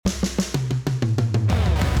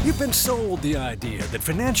You've been sold the idea that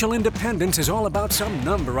financial independence is all about some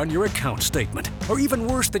number on your account statement, or even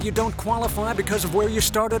worse, that you don't qualify because of where you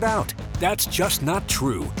started out. That's just not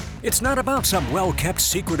true. It's not about some well-kept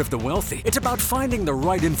secret of the wealthy. It's about finding the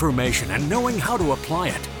right information and knowing how to apply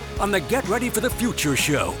it. On the Get Ready for the Future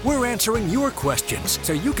show, we're answering your questions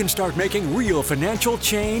so you can start making real financial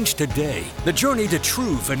change today. The journey to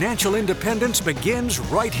true financial independence begins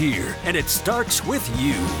right here, and it starts with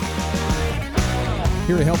you.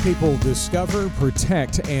 Here to help people discover,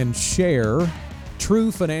 protect, and share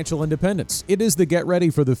true financial independence. It is the Get Ready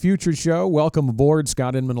for the Future show. Welcome aboard.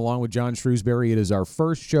 Scott Inman along with John Shrewsbury. It is our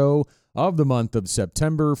first show of the month of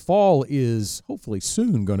September. Fall is hopefully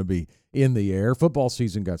soon going to be in the air. Football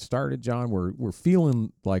season got started, John. We're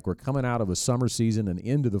feeling like we're coming out of a summer season and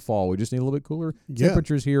into the fall. We just need a little bit cooler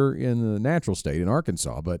temperatures here in the natural state in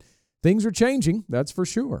Arkansas, but things are changing, that's for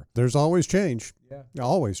sure. There's always change. Yeah.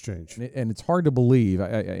 Always change. And it's hard to believe,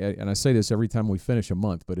 and I say this every time we finish a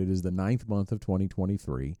month, but it is the 9th month of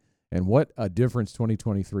 2023, and what a difference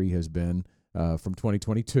 2023 has been from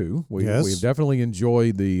 2022. We've definitely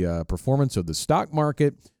enjoyed the performance of the stock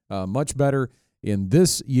market, much better in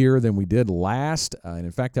this year than we did last. And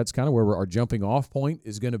in fact, that's kind of where our jumping off point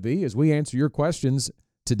is going to be as we answer your questions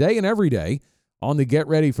today and every day on the Get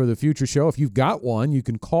Ready for the Future show. If you've got one, you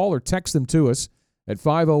can call or text them to us at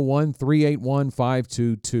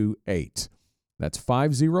 501-381-5228. That's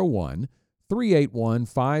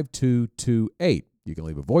 501-381-5228. You can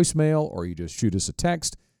leave a voicemail or you just shoot us a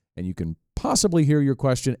text, and you can possibly hear your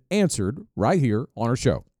question answered right here on our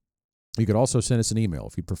show. You could also send us an email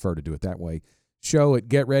if you prefer to do it that way.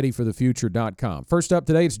 show@getreadyforthefuture.com. First up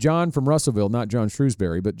today, it's John from Russellville, not John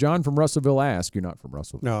Shrewsbury, but John from Russellville asks, you're not from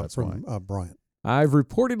Russellville. No, that's from Bryant. I've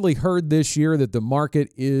reportedly heard this year that the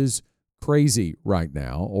market is crazy right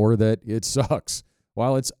now, or that it sucks,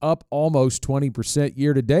 while it's up almost 20%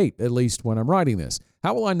 year to date, at least when I'm writing this.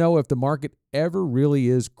 How will I know if the market ever really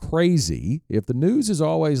is crazy, if the news is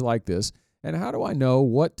always like this, and how do I know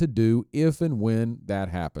what to do if and when that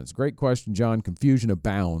happens? Great question, John. Confusion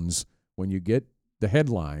abounds when you get the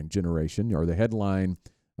headline generation or the headline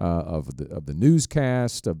of the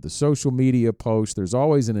newscast, of the social media post. There's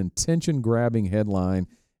always an attention-grabbing headline,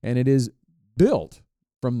 and it is built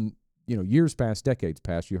from years past, decades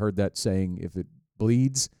past. You heard that saying, if it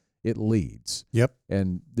bleeds, it leads. Yep.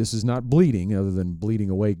 And this is not bleeding, other than bleeding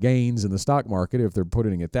away gains in the stock market, if they're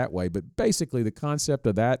putting it that way. But basically, the concept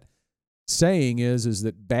of that saying is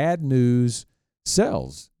that bad news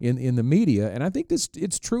sells in the media, and I think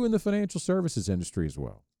it's true in the financial services industry as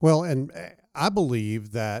well. Well, and I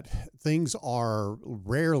believe that things are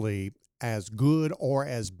rarely as good or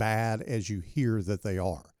as bad as you hear that they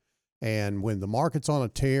are. And when the market's on a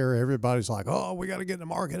tear, everybody's like, oh, we got to get in the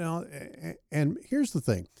market. And here's the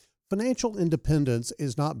thing. Financial independence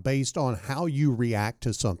is not based on how you react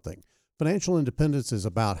to something. Financial independence is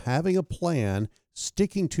about having a plan,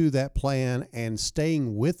 sticking to that plan, and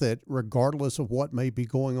staying with it regardless of what may be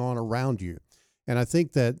going on around you. And I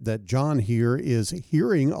think that John here is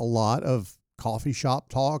hearing a lot of coffee shop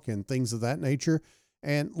talk and things of that nature.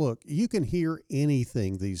 And look, you can hear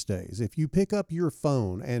anything these days. If you pick up your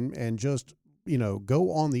phone and just,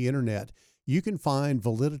 go on the internet, you can find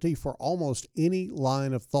validity for almost any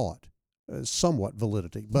line of thought. Somewhat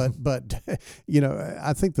validity. But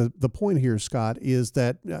I think the point here, Scott, is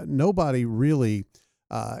that nobody really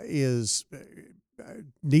is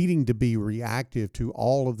needing to be reactive to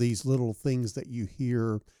all of these little things that you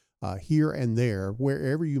hear here and there,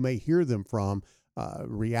 wherever you may hear them from.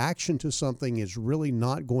 Reaction to something is really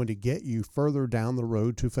not going to get you further down the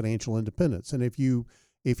road to financial independence. And if you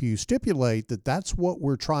stipulate that that's what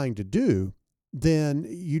we're trying to do, then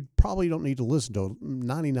you probably don't need to listen to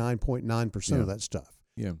 99.9% of that stuff.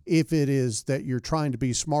 Yeah. If it is that you're trying to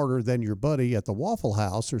be smarter than your buddy at the Waffle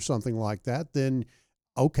House or something like that, then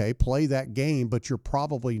okay, play that game, but you're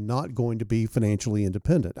probably not going to be financially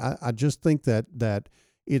independent. I just think that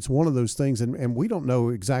it's one of those things, and we don't know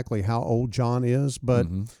exactly how old John is, but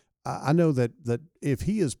I know that if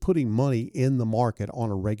he is putting money in the market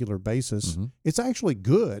on a regular basis, it's actually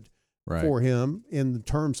good for him in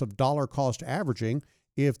terms of dollar cost averaging.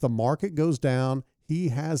 If the market goes down, he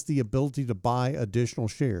has the ability to buy additional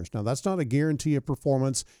shares. Now, that's not a guarantee of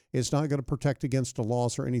performance. It's not going to protect against a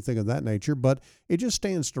loss or anything of that nature, but it just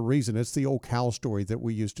stands to reason. It's the old cow story that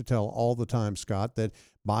we used to tell all the time, Scott, that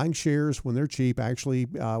buying shares when they're cheap actually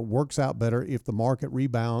works out better if the market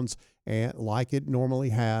rebounds, and like it normally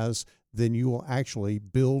has. then you will actually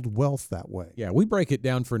build wealth that way. Yeah, we break it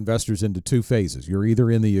down for investors into two phases. You're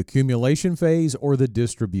either in the accumulation phase or the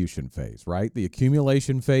distribution phase, right? The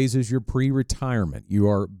accumulation phase is your pre-retirement. You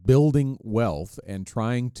are building wealth and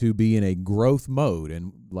trying to be in a growth mode.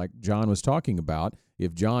 And like John was talking about,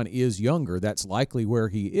 if John is younger, that's likely where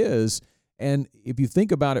he is. And if you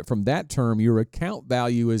think about it from that term, your account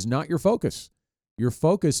value is not your focus. Your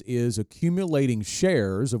focus is accumulating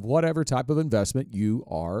shares of whatever type of investment you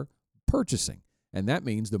are purchasing. And that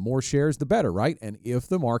means the more shares, the better, right? And if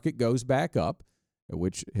the market goes back up,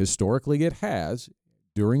 which historically it has,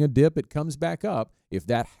 during a dip, it comes back up. If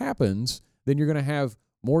that happens, then you're going to have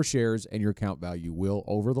more shares and your account value will,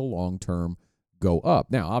 over the long term, go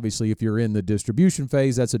up. Now, obviously, if you're in the distribution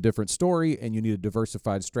phase, that's a different story, and you need a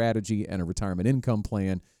diversified strategy and a retirement income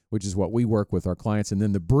plan, which is what we work with our clients. And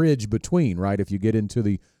then the bridge between, right? If you get into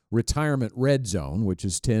the retirement red zone, which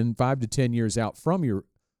is 5 to 10 years out from your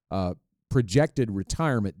projected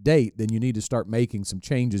retirement date, then you need to start making some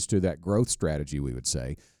changes to that growth strategy, we would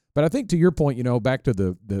say. But I think to your point, back to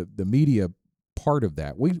the media part of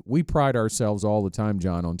that, we pride ourselves all the time,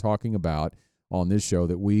 John, on talking about on this show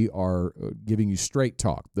that we are giving you straight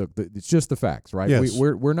talk. It's just the facts, right? Yes.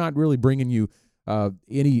 We're not really bringing you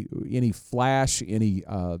any flash, any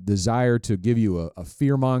desire to give you a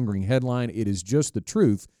fear-mongering headline. It is just the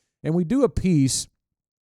truth. And we do a piece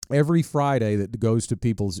every Friday that goes to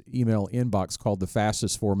people's email inbox called The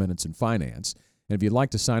Fastest 4 Minutes in Finance. And if you'd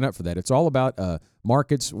like to sign up for that, it's all about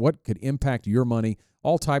markets, what could impact your money,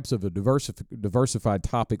 all types of diversified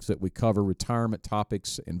topics that we cover, retirement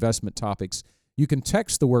topics, investment topics. You can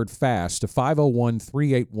text the word FAST to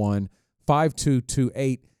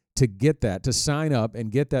 501-381-5228 to get that, to sign up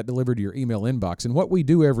and get that delivered to your email inbox. And what we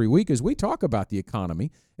do every week is we talk about the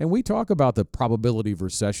economy and we talk about the probability of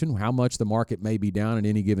recession, how much the market may be down at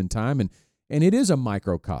any given time. And it is a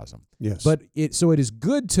microcosm. Yes. But it is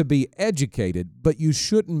good to be educated, but you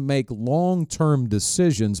shouldn't make long-term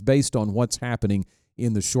decisions based on what's happening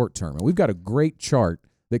in the short term. And we've got a great chart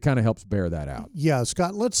that kind of helps bear that out. Yeah,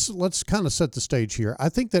 Scott, let's kind of set the stage here. I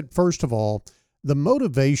think that, first of all, the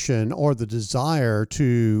motivation or the desire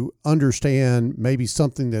to understand maybe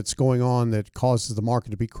something that's going on that causes the market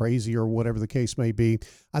to be crazy or whatever the case may be,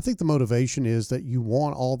 I think the motivation is that you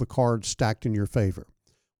want all the cards stacked in your favor.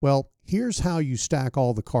 Well, here's how you stack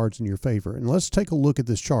all the cards in your favor. And let's take a look at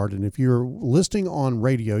this chart. And if you're listening on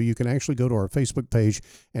radio, you can actually go to our Facebook page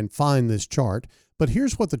and find this chart. But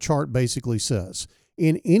here's what the chart basically says.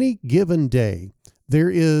 In any given day, there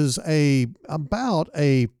is about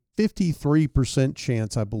a 53%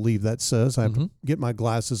 chance, I believe that says, I have to get my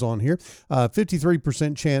glasses on here,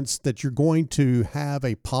 53% chance that you're going to have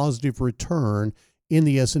a positive return in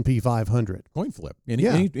the S&P 500. Coin flip.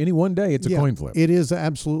 Any one day, it's a coin flip. It is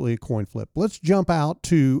absolutely a coin flip. Let's jump out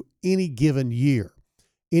to any given year.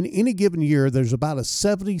 In any given year, there's about a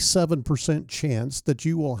 77% chance that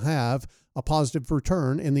you will have a positive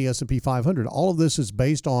return in the S&P 500. All of this is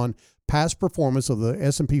based on past performance of the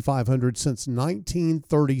S&P 500 since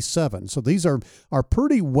 1937. So these are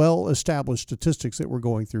pretty well-established statistics that we're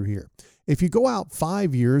going through here. If you go out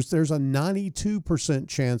 5 years, there's a 92%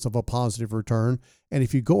 chance of a positive return. And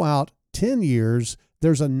if you go out 10 years,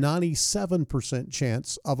 there's a 97%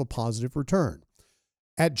 chance of a positive return.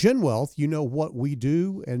 At GenWealth, you know what we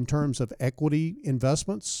do in terms of equity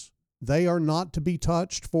investments. They are not to be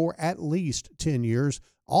touched for at least 10 years,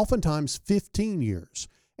 oftentimes 15 years.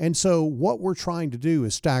 And so what we're trying to do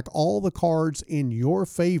is stack all the cards in your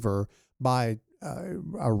favor by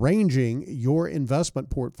arranging your investment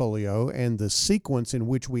portfolio and the sequence in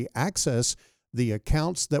which we access the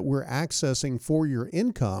accounts that we're accessing for your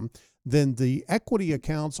income. Then the equity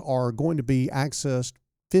accounts are going to be accessed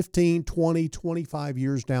 15, 20, 25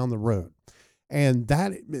 years down the road. And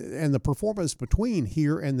the performance between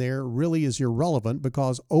here and there really is irrelevant,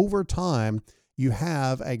 because over time you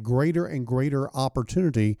have a greater and greater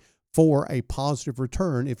opportunity for a positive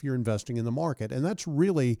return if you're investing in the market. And that's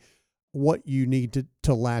really what you need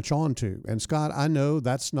to latch on to. And Scott, I know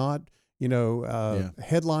that's not,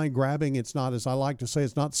 headline grabbing. It's not, as I like to say,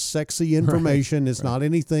 it's not sexy information. It's not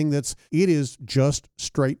anything it is just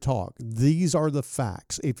straight talk. These are the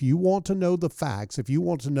facts. If you want to know the facts, if you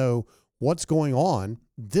want to know what's going on,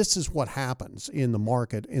 this is what happens in the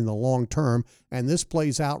market in the long term. And this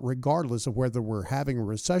plays out regardless of whether we're having a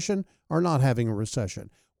recession or not having a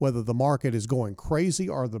recession, whether the market is going crazy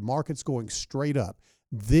or the market's going straight up.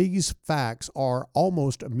 These facts are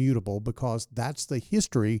almost immutable because that's the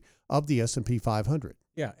history of the S&P 500.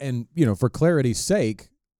 Yeah, and for clarity's sake,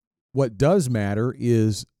 what does matter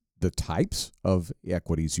is the types of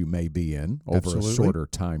equities you may be in over Absolutely. a shorter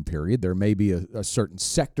time period. There may be a certain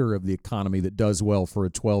sector of the economy that does well for a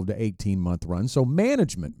 12 to 18-month run. So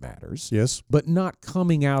management matters. Yes. But not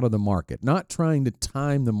coming out of the market, not trying to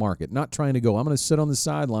time the market, not trying to go, I'm going to sit on the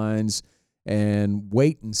sidelines and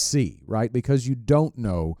wait and see, right? Because you don't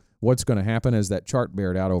know what's going to happen, as that chart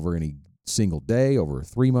bared out, over any single day, over a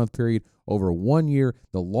 3-month period, over 1 year.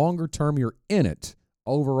 The longer term you're in it,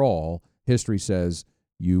 overall, history says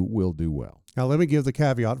you will do well. Now, let me give the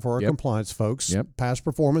caveat for our Yep. compliance folks. Yep. Past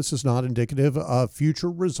performance is not indicative of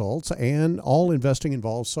future results, and all investing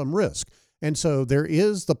involves some risk. And so there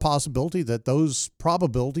is the possibility that those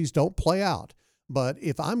probabilities don't play out. But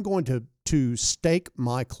if I'm going to stake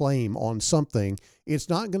my claim on something, it's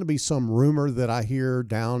not going to be some rumor that I hear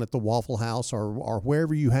down at the Waffle House or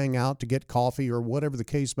wherever you hang out to get coffee or whatever the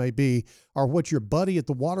case may be, or what your buddy at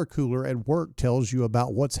the water cooler at work tells you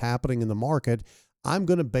about what's happening in the market. I'm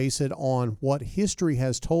going to base it on what history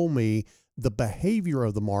has told me the behavior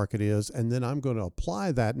of the market is, and then I'm going to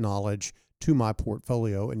apply that knowledge to my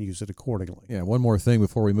portfolio and use it accordingly. Yeah, one more thing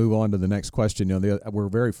before we move on to the next question. We're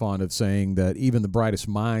very fond of saying that even the brightest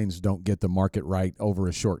minds don't get the market right over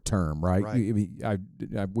a short term, right? Right.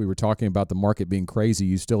 We were talking about the market being crazy.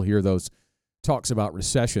 You still hear those talks about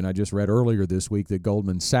recession. I just read earlier this week that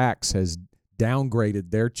Goldman Sachs has downgraded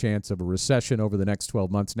their chance of a recession over the next 12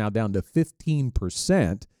 months, now down to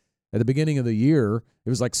 15%. At the beginning of the year, it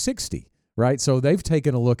was like 60, right? So they've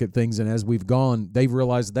taken a look at things, and as we've gone, they've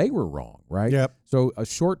realized they were wrong, right? Yep. So a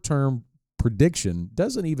short-term prediction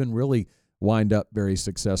doesn't even really wind up very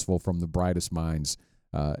successful from the brightest minds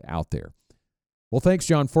out there. Well, thanks,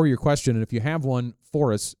 John, for your question. And if you have one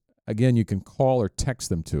for us, again, you can call or text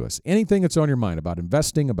them to us. Anything that's on your mind about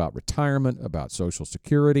investing, about retirement, about Social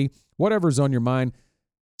Security, whatever's on your mind,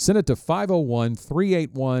 send it to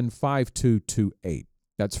 501-381-5228.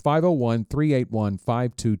 That's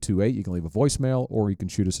 501-381-5228. You can leave a voicemail or you can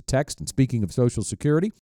shoot us a text. And speaking of Social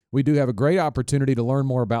Security, we do have a great opportunity to learn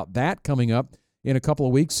more about that coming up in a couple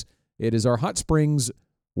of weeks. It is our Hot Springs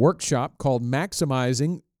workshop called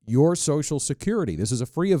Maximizing Your Social Security. This is a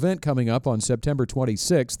free event coming up on September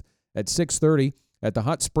 26th at 6:30 at the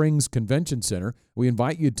Hot Springs Convention Center. We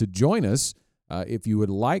invite you to join us. If you would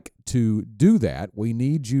like to do that, we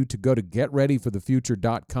need you to go to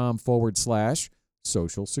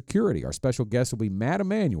getreadyforthefuture.com/Social Security. Our special guest will be Matt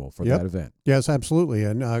Emanuel for that event. Yes, absolutely.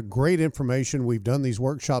 And great information. We've done these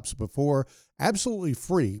workshops before, absolutely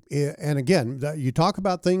free. And again, you talk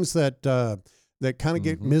about things that kind of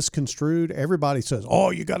get misconstrued. Everybody says,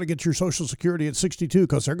 oh, you got to get your Social Security at 62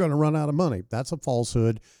 because they're going to run out of money. That's a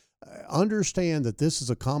falsehood. Understand that this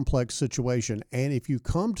is a complex situation. And if you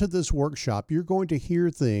come to this workshop, you're going to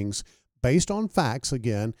hear things based on facts,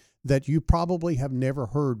 again, that you probably have never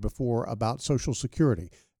heard before about Social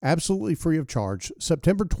Security. Absolutely free of charge.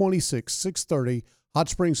 September 26th, 6:30, Hot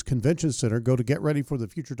Springs Convention Center. Go to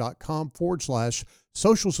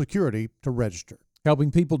getreadyforthefuture.com/Social Security to register.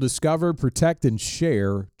 Helping people discover, protect, and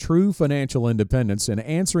share true financial independence, and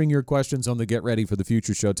answering your questions on the Get Ready for the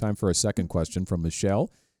Future show. Time for a second question from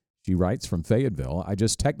Michelle. She writes from Fayetteville, I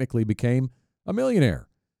just technically became a millionaire.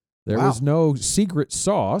 There was no secret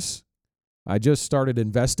sauce. I just started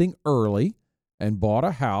investing early and bought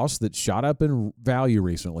a house that shot up in value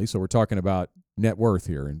recently. So we're talking about net worth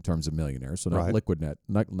here in terms of millionaires, so not liquid net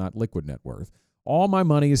worth. All my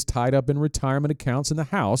money is tied up in retirement accounts in the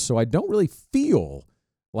house, so I don't really feel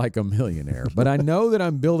like a millionaire, but I know that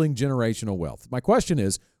I'm building generational wealth. My question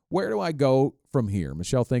is, where do I go from here?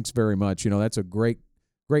 Michelle, thanks very much. That's a great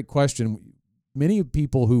question. Many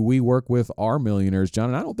people who we work with are millionaires, John,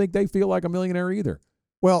 and I don't think they feel like a millionaire either.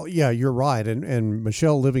 Well, yeah, you're right. And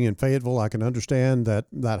Michelle, living in Fayetteville, I can understand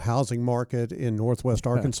that housing market in Northwest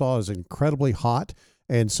Arkansas is incredibly hot.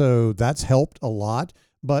 And so that's helped a lot.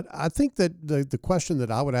 But I think that the question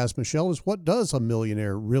that I would ask Michelle is, what does a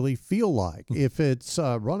millionaire really feel like? If it's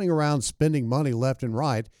running around spending money left and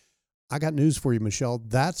right, I got news for you, Michelle.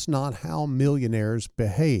 That's not how millionaires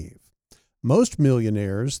behave. Most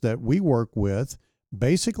millionaires that we work with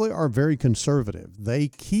basically are very conservative. They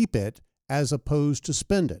keep it as opposed to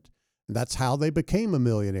spend it. And that's how they became a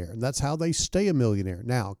millionaire. And that's how they stay a millionaire.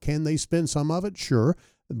 Now, can they spend some of it? Sure.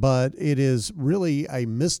 But it is really a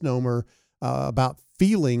misnomer about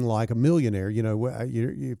feeling like a millionaire.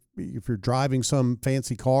 If you're driving some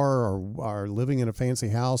fancy car or living in a fancy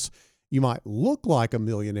house, You might look like a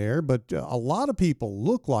millionaire, but a lot of people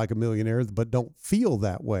look like a millionaire but don't feel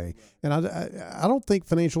that way. And I don't think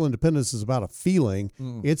financial independence is about a feeling.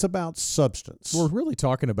 It's about substance. We're really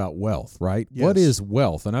talking about wealth, right? Yes. What is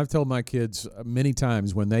wealth? And I've told my kids many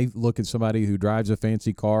times when they look at somebody who drives a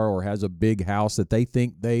fancy car or has a big house that they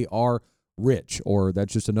think they are rich, or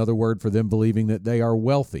that's just another word for them believing that they are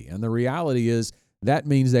wealthy. And the reality is that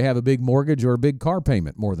means they have a big mortgage or a big car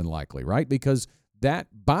payment, more than likely, right? Because that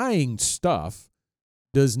buying stuff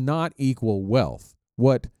does not equal wealth.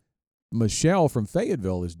 What Michelle from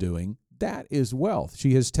Fayetteville is doing, that is wealth.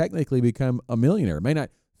 She has technically become a millionaire. May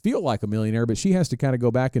not feel like a millionaire, but she has to kind of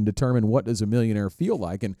go back and determine what does a millionaire feel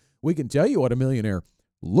like. And we can tell you what a millionaire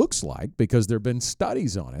looks like because there have been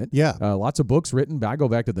studies on it. Yeah. Lots of books written. I go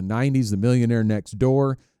back to the 90s, The Millionaire Next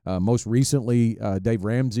Door. Most recently, Dave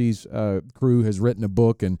Ramsey's crew has written a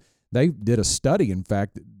book, and they did a study, in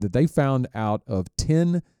fact, that they found out of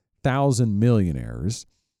 10,000 millionaires,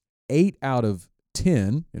 8 out of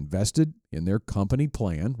 10 invested in their company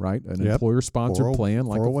plan, right? An employer-sponsored plan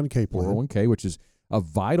like 401k plan. 401k, which is a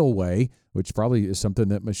vital way, which probably is something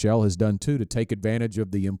that Michelle has done too, to take advantage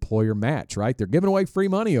of the employer match, right? They're giving away free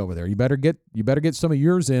money over there. You better get some of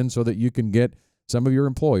yours in so that you can get some of your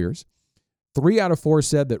employers. 3 out of 4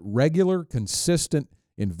 said that regular, consistent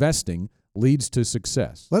investing leads to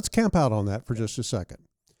success. Let's camp out on that for just a second.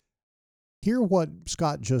 Hear what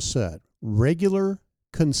Scott just said. Regular,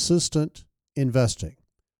 consistent investing.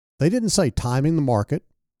 They didn't say timing the market.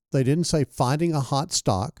 They didn't say finding a hot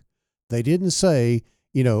stock. They didn't say,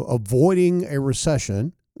 avoiding a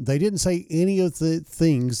recession. They didn't say any of the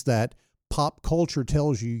things that pop culture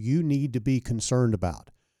tells you need to be concerned about.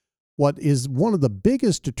 What is one of the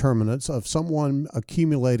biggest determinants of someone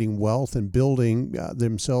accumulating wealth and building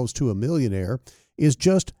themselves to a millionaire is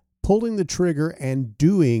just pulling the trigger and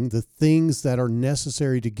doing the things that are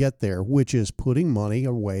necessary to get there, which is putting money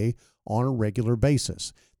away on a regular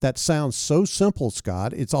basis. That sounds so simple,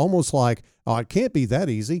 Scott. It's almost like, oh, it can't be that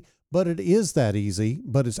easy, but it is that easy,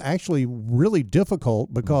 but it's actually really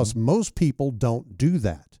difficult because most people don't do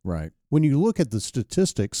that. Right. When you look at the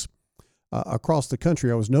statistics across the country,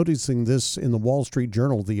 I was noticing this in the Wall Street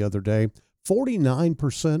Journal the other day,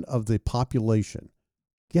 49% of the population,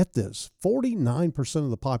 get this, 49% of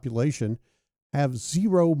the population have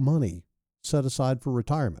zero money set aside for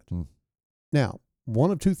retirement. Now,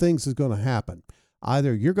 one of two things is going to happen.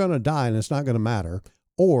 Either you're going to die and it's not going to matter,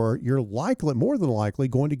 or you're more than likely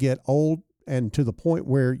going to get old and to the point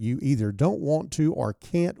where you either don't want to or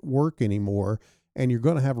can't work anymore, and you're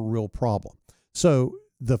going to have a real problem. So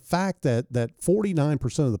the fact that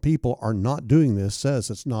 49% of the people are not doing this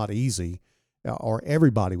says it's not easy, or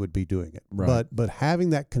everybody would be doing it. Right. But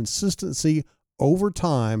having that consistency over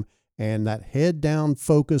time and that head down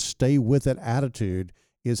focus, stay with it attitude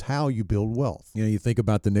is how you build wealth. You think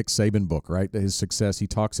about the Nick Saban book, right? His success. He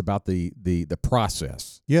talks about the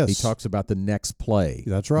process. Yes. He talks about the next play.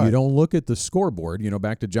 That's right. You don't look at the scoreboard.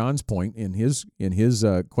 Back to John's point in his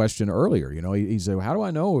question earlier. He said, "How do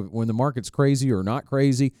I know when the market's crazy or not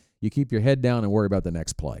crazy?" You keep your head down and worry about the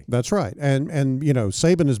next play. That's right. And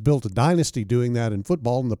Saban has built a dynasty doing that in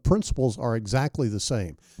football, and the principles are exactly the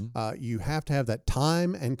same. You have to have that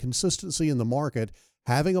time and consistency in the market,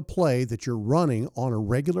 having a play that you're running on a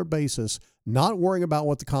regular basis, not worrying about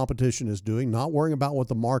what the competition is doing, not worrying about what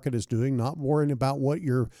the market is doing, not worrying about what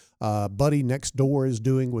your buddy next door is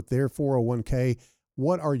doing with their 401k.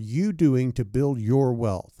 What are you doing to build your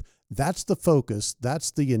wealth? That's the focus.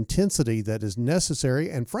 That's the intensity that is necessary.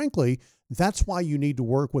 And frankly, that's why you need to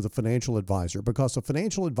work with a financial advisor, because a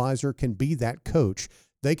financial advisor can be that coach.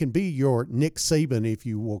 They can be your Nick Saban, if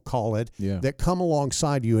you will call it, that come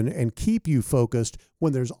alongside you and keep you focused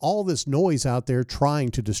when there's all this noise out there trying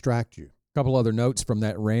to distract you. A couple other notes from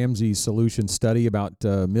that Ramsey Solution study about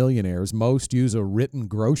millionaires. Most use a written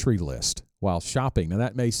grocery list while shopping. Now,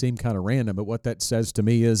 that may seem kind of random, but what that says to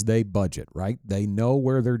me is they budget, right? They know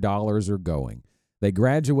where their dollars are going. They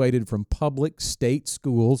graduated from public state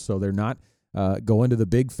schools, so they're not going to the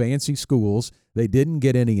big fancy schools. They didn't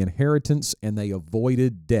get any inheritance, and they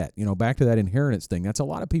avoided debt. Back to that inheritance thing. That's a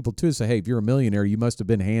lot of people, too, say, hey, if you're a millionaire, you must have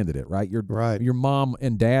been handed it, right? Your mom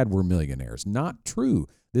and dad were millionaires. Not true.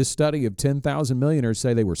 This study of 10,000 millionaires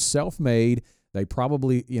say they were self-made. They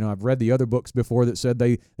probably, I've read the other books before that said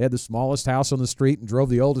they had the smallest house on the street and drove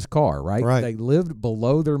the oldest car, right? They lived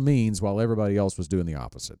below their means while everybody else was doing the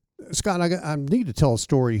opposite. Scott, I need to tell a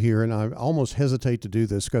story here, and I almost hesitate to do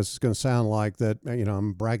this because it's going to sound like that,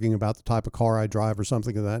 I'm bragging about the type of car I drive or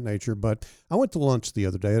something of that nature. But I went to lunch the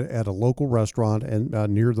other day at a local restaurant and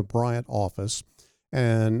near the Bryant office,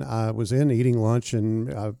 And I was in eating lunch,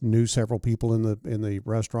 and I knew several people in the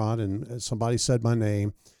restaurant, and somebody said my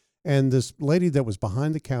name. And this lady that was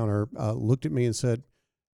behind the counter looked at me and said,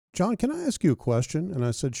 "John, can I ask you a question?" And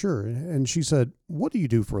I said, "Sure." And she said, "What do you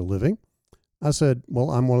do for a living?" I said,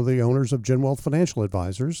 "Well, I'm one of the owners of Gen Wealth Financial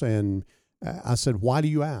Advisors." And I said, "Why do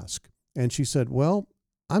you ask?" And she said, "Well,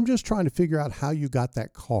 I'm just trying to figure out how you got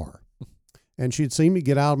that car." And she'd seen me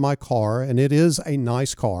get out of my car, and it is a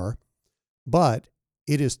nice car, but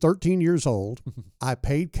it is 13 years old. I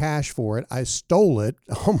paid cash for it. I stole it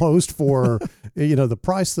almost for, the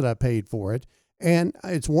price that I paid for it. And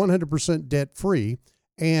it's 100% debt free.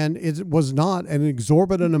 And it was not an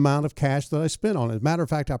exorbitant amount of cash that I spent on it. As a matter of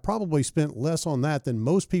fact, I probably spent less on that than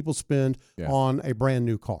most people spend on a brand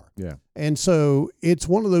new car. Yeah. And so it's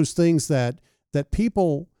one of those things that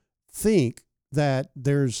people think that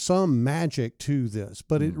there's some magic to this,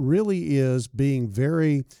 but it really is being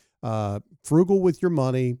very frugal with your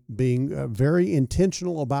money, being very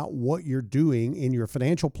intentional about what you're doing in your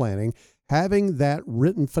financial planning, having that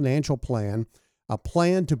written financial plan, a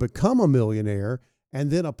plan to become a millionaire, and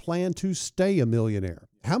then a plan to stay a millionaire.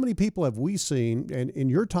 How many people have we seen, and in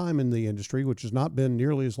your time in the industry, which has not been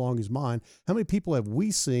nearly as long as mine, how many people have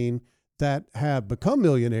we seen that have become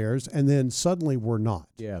millionaires and then suddenly were not?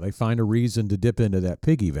 Yeah, they find a reason to dip into that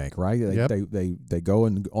piggy bank, right? They go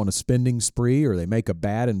on a spending spree, or they make a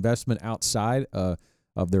bad investment outside of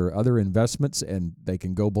their other investments, and they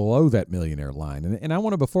can go below that millionaire line. And I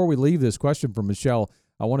want to, before we leave this question from Michelle,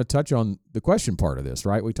 I want to touch on the question part of this,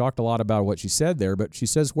 right? We talked a lot about what she said there, but she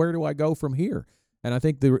says, where do I go from here? And I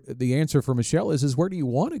think the answer for Michelle is where do you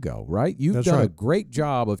want to go, right? You've done a great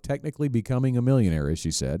job of technically becoming a millionaire, as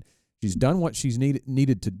she said. She's done what she's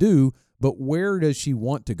needed to do, but where does she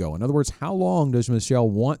want to go? In other words, how long does Michelle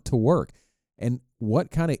want to work? And what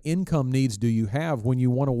kind of income needs do you have when you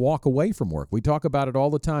want to walk away from work? We talk about it all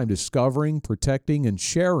the time, discovering, protecting, and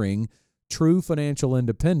sharing true financial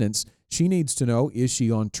independence. She needs to know, is she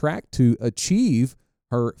on track to achieve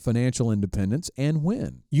her financial independence, and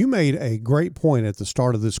when? You made a great point at the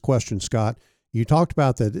start of this question, Scott. You talked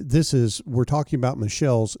about that we're talking about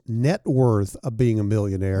Michelle's net worth of being a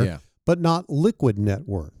millionaire, but not liquid net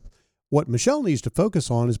worth. What Michelle needs to focus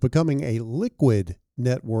on is becoming a liquid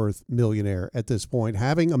net worth millionaire at this point,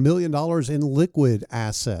 having $1 million in liquid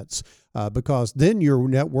assets, because then your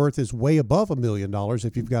net worth is way above $1 million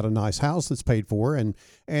if you've got a nice house that's paid for. And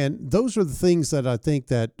those are the things that I think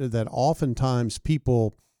that oftentimes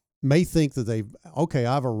people may think that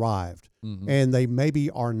I've arrived, and they maybe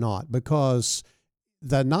are not, because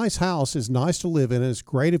that nice house is nice to live in, and it's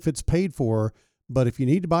great if it's paid for. But if you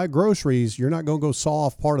need to buy groceries, you're not going to go saw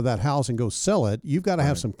off part of that house and go sell it. You've got to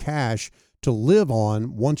have some cash to live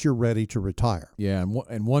on once you're ready to retire. Yeah,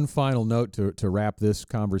 and one final note to wrap this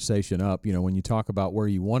conversation up. When you talk about where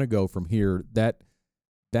you want to go from here, that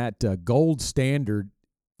gold standard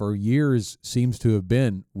for years seems to have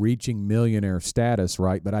been reaching millionaire status,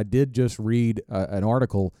 right? But I did just read an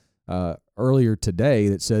article earlier today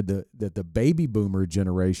that said that the baby boomer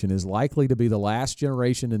generation is likely to be the last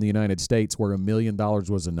generation in the United States where $1 million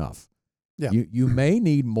was enough. Yeah. You may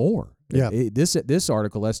need more. Yeah. This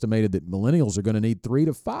article estimated that millennials are going to need 3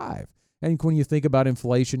 to 5. And when you think about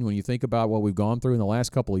inflation, when you think about what we've gone through in the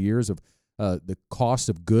last couple of years of the cost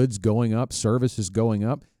of goods going up, services going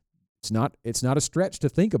up, it's not a stretch to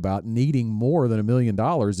think about needing more than $1 million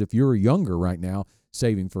if you're younger right now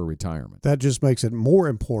saving for retirement. That just makes it more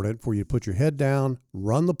important for you to put your head down,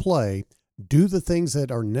 run the play, do the things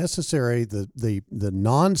that are necessary, the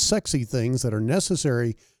non-sexy things that are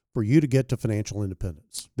necessary for you to get to financial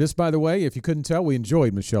independence. This, by the way, if you couldn't tell, we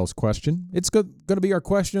enjoyed Michelle's question. It's going to be our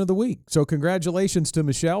question of the week. So congratulations to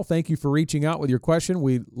Michelle. Thank you for reaching out with your question.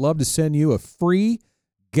 We'd love to send you a free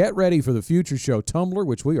Get Ready for the Future Show tumbler,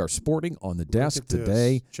 which we are sporting on the desk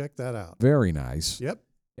today. Check that out. Very nice. Yep.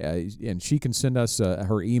 And she can send us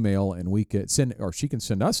her email, and she can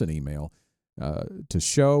send us an email to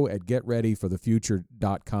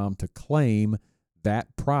show@getreadyforthefuture.com to claim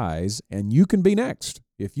that prize, and you can be next.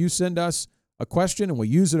 If you send us a question and we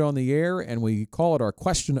use it on the air and we call it our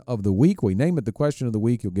question of the week, we name it the question of the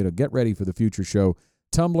week, you'll get a Get Ready for the Future Show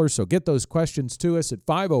tumbler. So get those questions to us at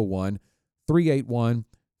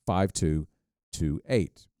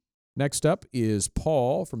 501-381-5228. Next up is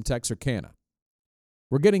Paul from Texarkana.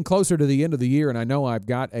 We're getting closer to the end of the year, and I know I've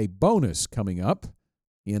got a bonus coming up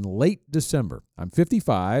in late December. I'm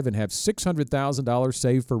 55 and have $600,000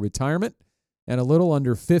 saved for retirement and a little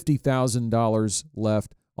under $50,000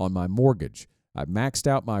 left on my mortgage. I've maxed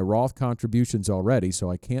out my Roth contributions already,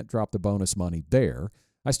 so I can't drop the bonus money there.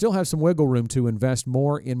 I still have some wiggle room to invest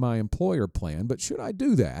more in my employer plan, but should I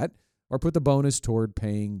do that, or put the bonus toward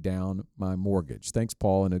paying down my mortgage? Thanks,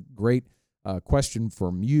 Paul, and a great question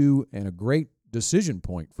from you and a great decision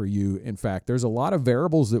point for you. In fact, there's a lot of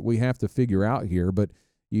variables that we have to figure out here, but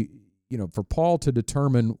for Paul to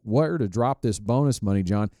determine where to drop this bonus money,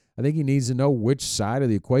 John, I think he needs to know which side of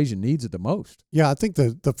the equation needs it the most. Yeah, I think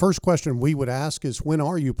the first question we would ask is, when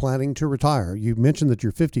are you planning to retire? You mentioned that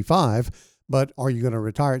you're 55, but are you going to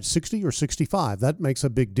retire at 60 or 65? That makes a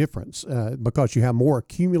big difference because you have more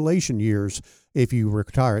accumulation years if you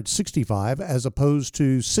retire at 65 as opposed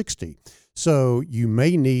to 60. So you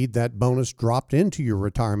may need that bonus dropped into your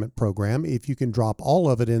retirement program. If you can drop all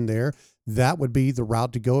of it in there, that would be the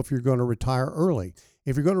route to go if you're going to retire early.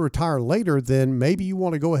 If you're going to retire later, then maybe you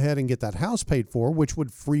want to go ahead and get that house paid for, which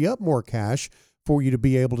would free up more cash for you to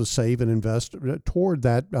be able to save and invest toward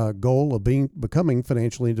that goal of becoming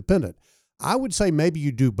financially independent. I would say maybe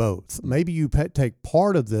you do both. Maybe you take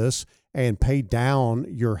part of this and pay down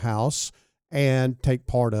your house and take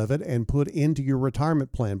part of it and put into your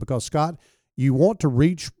retirement plan. Because, Scott, you want to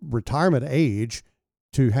reach retirement age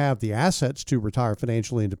to have the assets to retire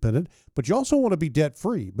financially independent, but you also want to be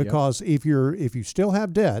debt-free because if you still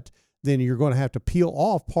have debt, then you're going to have to peel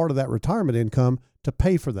off part of that retirement income to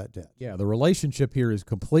pay for that debt. Yeah, the relationship here is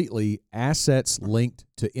completely assets linked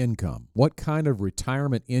to income. What kind of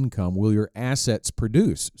retirement income will your assets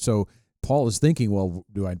produce? So Paul is thinking, well,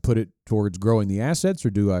 do I put it towards growing the assets or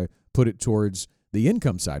do I put it towards the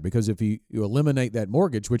income side? Because if you eliminate that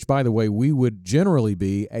mortgage, which, by the way, we would generally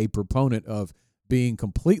be a proponent of being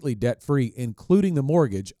completely debt-free, including the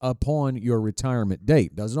mortgage, upon your retirement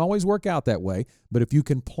date. Doesn't always work out that way, but if you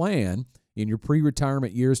can plan in your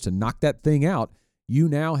pre-retirement years to knock that thing out, you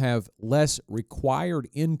now have less required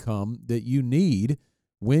income that you need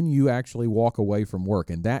when you actually walk away from work,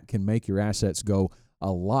 and that can make your assets go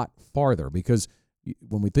a lot farther, because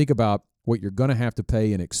when we think about what you're going to have to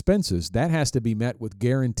pay in expenses, that has to be met with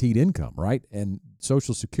guaranteed income, right? And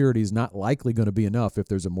Social Security is not likely going to be enough if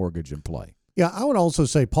there's a mortgage in play. Yeah, I would also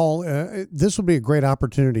say, Paul, this would be a great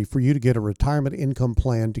opportunity for you to get a retirement income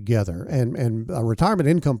plan together. And a retirement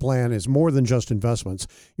income plan is more than just investments.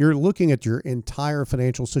 You're looking at your entire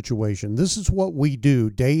financial situation. This is what we do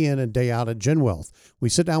day in and day out at GenWealth. We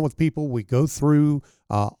sit down with people, we go through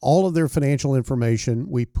all of their financial information,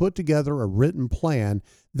 we put together a written plan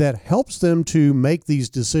that helps them to make these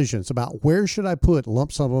decisions about, where should I put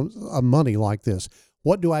lump sum of money like this?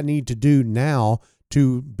 What do I need to do now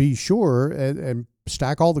to be sure and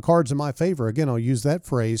stack all the cards in my favor? Again, I'll use that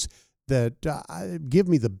phrase, that give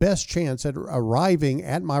me the best chance at arriving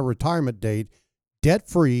at my retirement date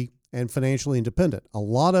debt-free and financially independent. A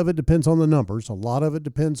lot of it depends on the numbers. A lot of it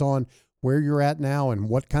depends on where you're at now and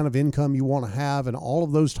what kind of income you want to have and all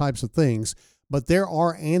of those types of things. But there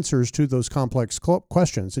are answers to those complex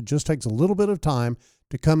questions. It just takes a little bit of time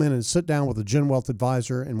to come in and sit down with a GenWealth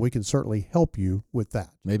advisor, and we can certainly help you with that.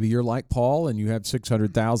 Maybe you're like Paul and you have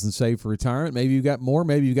 $600,000 saved for retirement. Maybe you got more,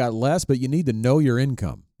 maybe you got less, but you need to know your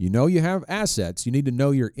income. You know you have assets, you need to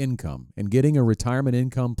know your income. And getting a retirement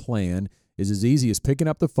income plan is as easy as picking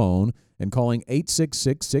up the phone and calling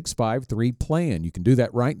 866-653-PLAN. You can do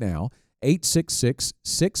that right now,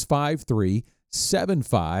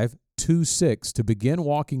 866-653-7526, to begin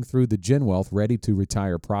walking through the GenWealth Ready to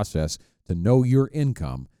Retire process, to know your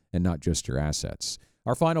income and not just your assets.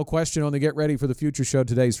 Our final question on the Get Ready for the Future show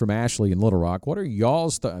today is from Ashley in Little Rock. What are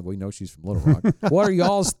y'all's we know she's from Little Rock. What are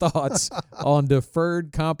y'all's thoughts on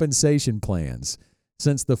deferred compensation plans?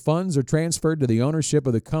 Since the funds are transferred to the ownership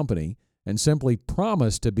of the company and simply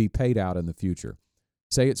promise to be paid out in the future.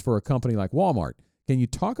 Say it's for a company like Walmart. Can you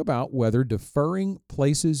talk about whether deferring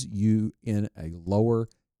places you in a lower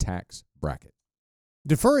tax bracket?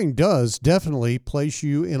 Deferring does definitely place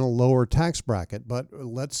you in a lower tax bracket, but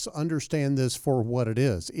let's understand this for what it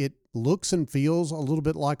is. It looks and feels a little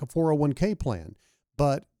bit like a 401k plan,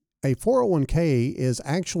 but a 401k is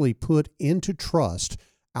actually put into trust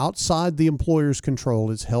outside the employer's control.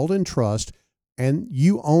 It's held in trust, and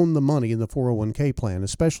you own the money in the 401k plan,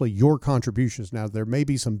 especially your contributions. Now, there may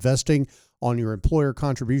be some vesting on your employer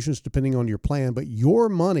contributions depending on your plan, but your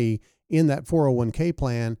money in that 401k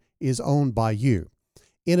plan is owned by you.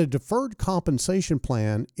 In a deferred compensation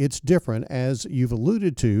plan, it's different, as you've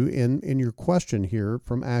alluded to in your question here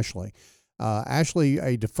from Ashley. Ashley,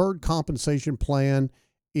 a deferred compensation plan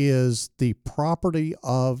is the property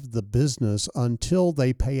of the business until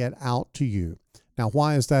they pay it out to you. Now,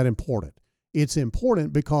 why is that important? It's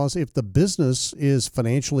important because if the business is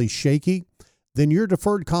financially shaky, then your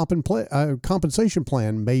deferred compensation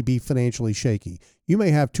plan may be financially shaky. You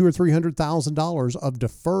may have $200,000 or $300,000 of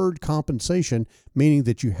deferred compensation, meaning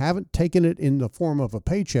that you haven't taken it in the form of a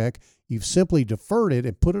paycheck. You've simply deferred it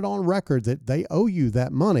and put it on record that they owe you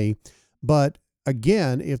that money. But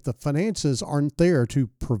again, if the finances aren't there to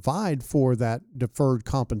provide for that deferred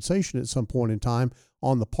compensation at some point in time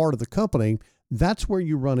on the part of the company, that's where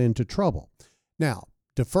you run into trouble. Now,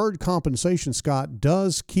 deferred compensation, Scott,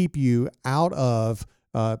 does keep you out of,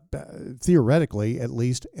 theoretically at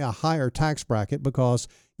least, a higher tax bracket because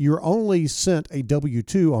you're only sent a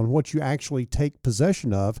W-2 on what you actually take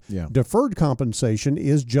possession of. Yeah. Deferred compensation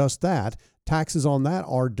is just that. Taxes on that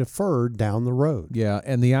are deferred down the road. Yeah,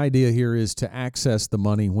 and the idea here is to access the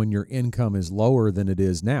money when your income is lower than it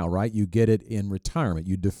is now, right? You get it in retirement.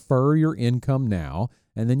 You defer your income now,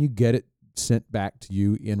 and then you get it sent back to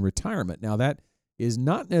you in retirement. Now, that is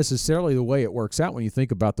not necessarily the way it works out when you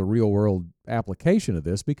think about the real-world application of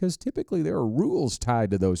this, because typically there are rules tied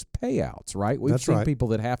to those payouts, right? We've That's seen right. people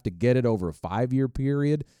that have to get it over a 5-year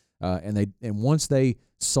period, and once they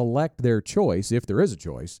select their choice, if there is a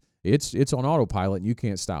choice, it's on autopilot and you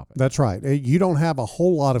can't stop it. That's right. You don't have a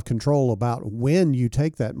whole lot of control about when you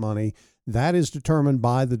take that money. That is determined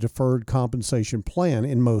by the deferred compensation plan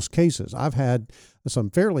in most cases. I've had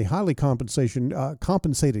some fairly highly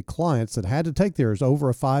compensated clients that had to take theirs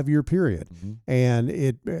over a 5-year period.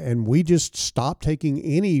 Mm-hmm. And we just stopped taking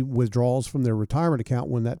any withdrawals from their retirement account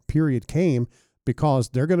when that period came, because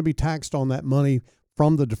they're going to be taxed on that money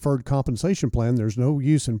from the deferred compensation plan. There's no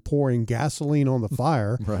use in pouring gasoline on the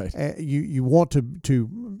fire. Right. You want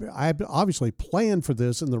to obviously plan for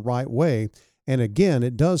this in the right way. And again,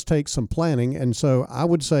 it does take some planning. And so I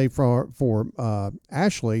would say for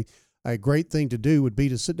Ashley, a great thing to do would be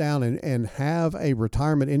to sit down and have a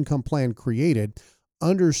retirement income plan created.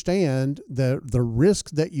 Understand the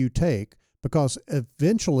risk that you take, because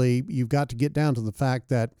eventually you've got to get down to the fact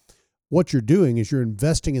that what you're doing is you're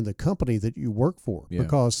investing in the company that you work for,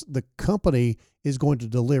 because the company is going to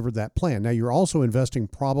deliver that plan. Now, you're also investing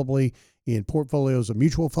probably in portfolios of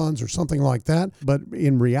mutual funds or something like that. But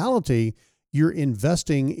in reality, you're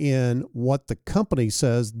investing in what the company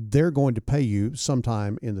says they're going to pay you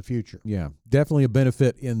sometime in the future. Yeah, definitely a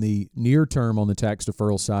benefit in the near term on the tax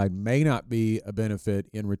deferral side. May not be a benefit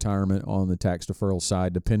in retirement on the tax deferral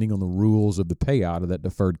side, depending on the rules of the payout of that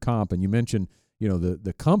deferred comp. And you mentioned,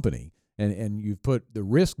 the company. And you've put the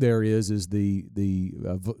risk there is the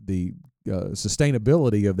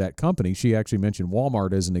sustainability of that company. She actually mentioned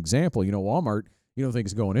Walmart as an example. Walmart, you don't think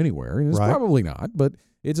it's going anywhere, and it's probably not, but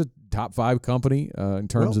it's a top 5 company in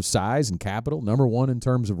terms of size and capital, number 1 in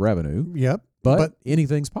terms of revenue. Yep. But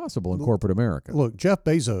anything's possible in corporate America. Look, Jeff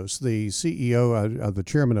Bezos, the CEO, the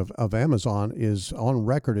chairman of Amazon, is on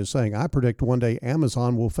record as saying, "I predict one day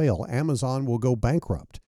Amazon will fail. Amazon will go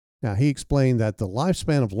bankrupt." Now, he explained that the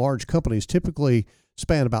lifespan of large companies typically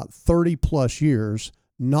span about 30 plus years,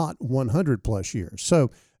 not 100 plus years.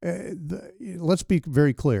 So let's be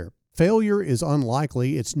very clear. Failure is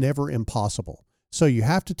unlikely. It's never impossible. So you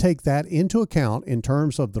have to take that into account in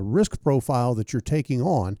terms of the risk profile that you're taking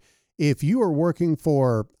on. If you are working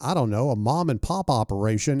for, I don't know, a mom and pop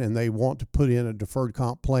operation and they want to put in a deferred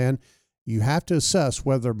comp plan, you have to assess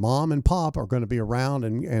whether mom and pop are going to be around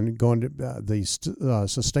and going to the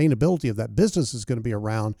sustainability of that business is going to be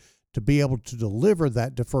around to be able to deliver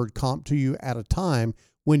that deferred comp to you at a time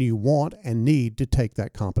when you want and need to take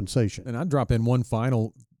that compensation. And I'd drop in one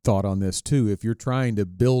final thought on this too. If you're trying to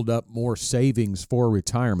build up more savings for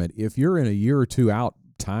retirement, if you're in a year or two out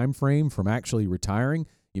time frame from actually retiring,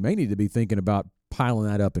 you may need to be thinking about piling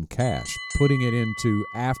that up in cash, putting it into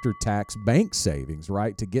after-tax bank savings,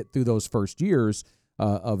 right, to get through those first years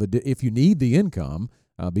if you need the income,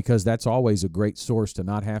 because that's always a great source to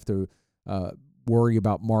not have to worry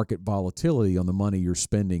about market volatility on the money you're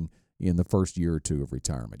spending in the first year or two of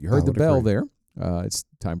retirement. You heard the bell there. It's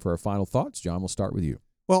time for our final thoughts. John, we'll start with you.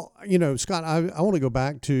 Well, Scott, I want to go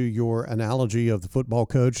back to your analogy of the football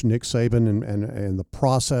coach, Nick Saban, and the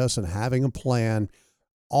process and having a plan.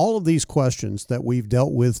 All of these questions that we've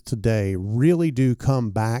dealt with today really do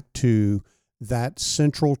come back to that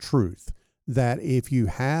central truth that if you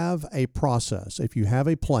have a process, if you have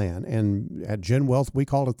a plan, and at Gen Wealth, we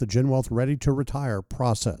call it the Gen Wealth Ready to Retire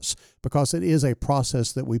process, because it is a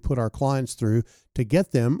process that we put our clients through to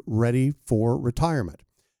get them ready for retirement.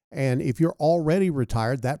 And if you're already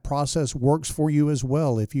retired, that process works for you as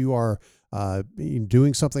well. If you are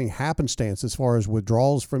doing something happenstance as far as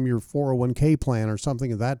withdrawals from your 401k plan or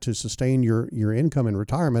something of that to sustain your income in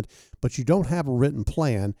retirement, but you don't have a written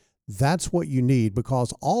plan, That's what you need,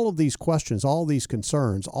 because all of these questions, all these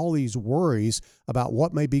concerns, all these worries about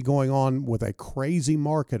what may be going on with a crazy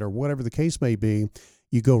market or whatever the case may be,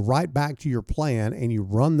 you go right back to your plan and you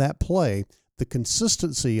run that play. The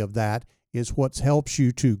consistency of that is what helps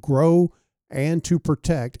you to grow and to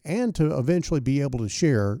protect and to eventually be able to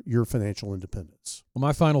share your financial independence. Well,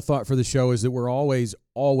 my final thought for the show is that we're always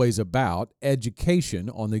about education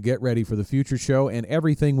on the Get Ready for the Future show, and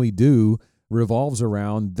everything we do revolves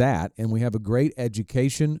around that. And we have a great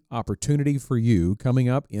education opportunity for you coming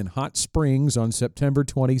up in Hot Springs on September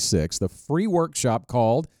 26th, a free workshop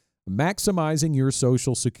called Maximizing Your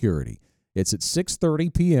Social Security. It's at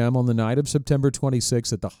 6:30 p.m. on the night of September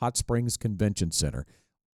 26th at the Hot Springs Convention Center.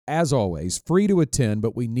 As always, free to attend,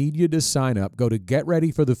 but we need you to sign up. Go to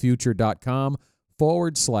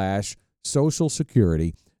getreadyforthefuture.com/Social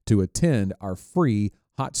Security to attend our free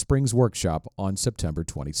Hot Springs workshop on September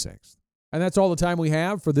 26th. And that's all the time we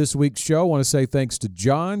have for this week's show. I want to say thanks to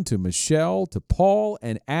John, to Michelle, to Paul,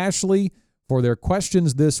 and Ashley for their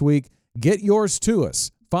questions this week. Get yours to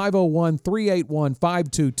us,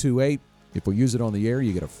 501-381-5228. If we use it on the air,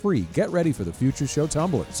 you get a free Get Ready for the Future show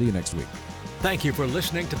tumbler. See you next week. Thank you for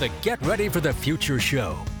listening to the Get Ready for the Future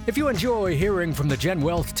show. If you enjoy hearing from the Gen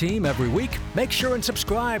Wealth team every week, make sure and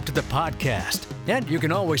subscribe to the podcast. And you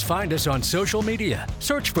can always find us on social media.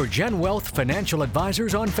 Search for Gen Wealth Financial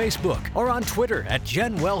Advisors on Facebook or on Twitter at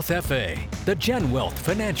Gen Wealth FA. The Gen Wealth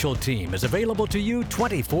Financial team is available to you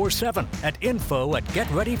 24/7 at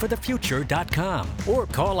info@getreadyforthefuture.com or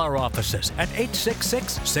call our offices at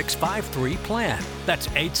 866-653-PLAN. That's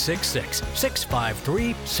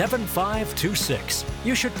 866-653-7526.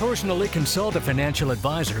 You should personally consult a financial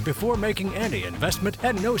advisor before making any investment,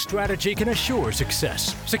 and no strategy can assure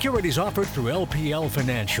success. Securities offered through LPL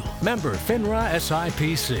Financial. Member FINRA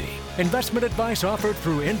SIPC. Investment advice offered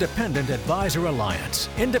through Independent Advisor Alliance.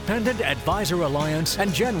 Independent Advisor Alliance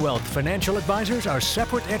and Gen Wealth Financial Advisors are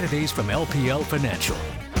separate entities from LPL Financial.